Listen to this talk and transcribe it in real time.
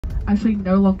actually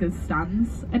no longer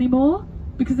stands anymore,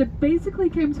 because it basically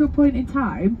came to a point in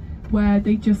time where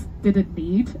they just didn't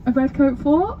need a Redcoat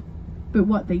Fort, but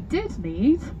what they did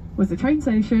need was a train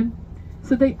station.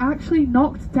 So they actually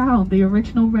knocked down the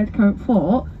original Redcoat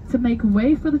Fort to make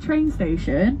way for the train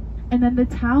station, and then the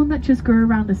town that just grew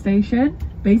around the station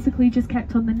basically just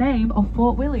kept on the name of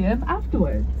Fort William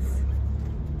afterwards.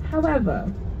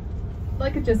 However,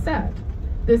 like I just said,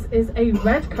 this is a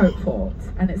Redcoat Fort,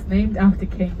 and it's named after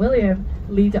King William,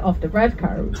 leader of the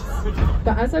Redcoats.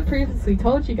 But as I previously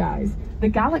told you guys, the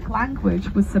Gaelic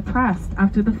language was suppressed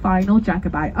after the final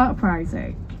Jacobite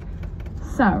uprising.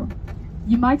 So,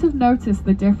 you might have noticed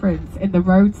the difference in the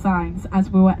road signs as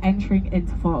we were entering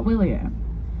into Fort William.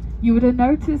 You would have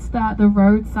noticed that the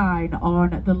road sign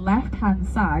on the left-hand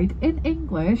side in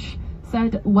English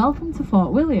said, "Welcome to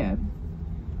Fort William."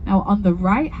 Now on the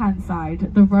right-hand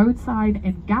side, the road sign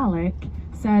in Gaelic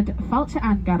said, "Fáilte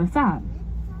an Garrison."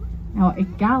 Now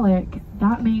in Gaelic,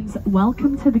 that means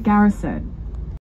 "Welcome to the garrison."